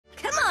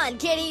on,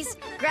 kitties.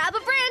 Grab a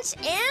branch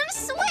and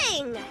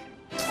swing.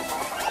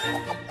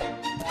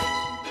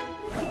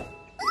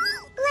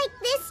 Like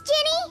this,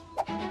 Ginny?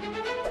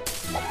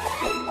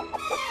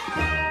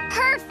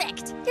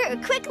 Perfect. You're a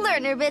quick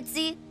learner,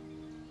 Bitsy.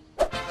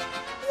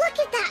 Look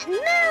at that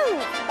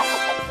move!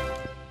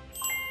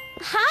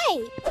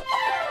 Hi!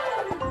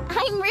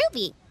 I'm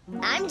Ruby.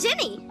 I'm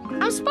Ginny.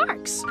 I'm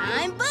Sparks.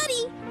 I'm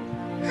Buddy.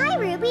 Hi,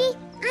 Ruby.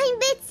 I'm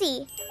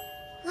Bitsy.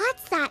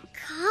 What's that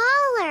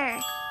collar?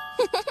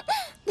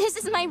 This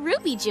is my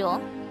Ruby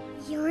jewel.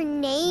 Your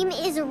name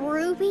is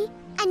Ruby,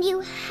 and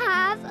you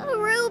have a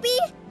ruby?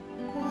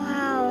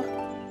 Wow.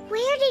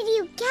 Where did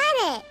you get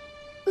it?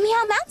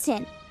 Meow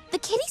Mountain. The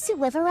kitties who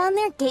live around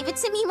there gave it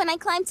to me when I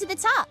climbed to the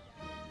top.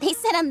 They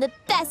said I'm the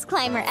best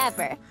climber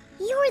ever.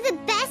 You're the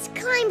best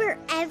climber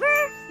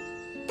ever?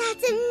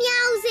 That's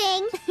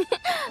amusing.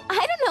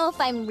 I don't know if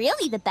I'm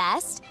really the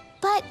best,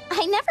 but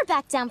I never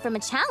back down from a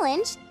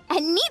challenge.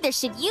 And neither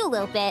should you,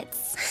 Lil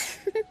Bits.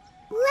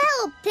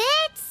 Lil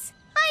Bits?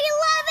 I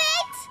love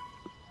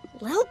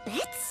it! Lil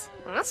Bits?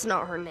 That's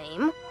not her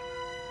name.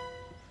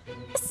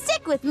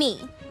 Stick with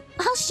me.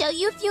 I'll show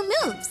you a few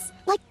moves,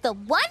 like the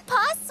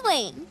one-paw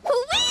swing.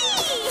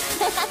 Whee!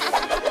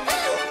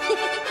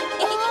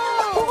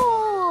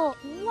 Oh,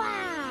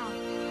 wow.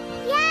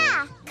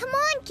 Yeah, come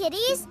on,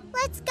 kitties.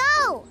 Let's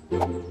go.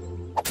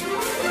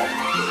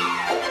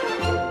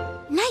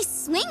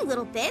 Nice swing,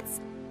 Little Bits.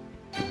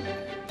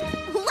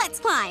 Let's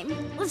climb.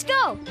 Let's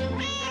go.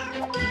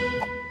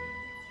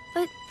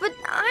 But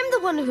I'm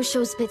the one who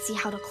shows Bitsy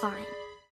how to climb.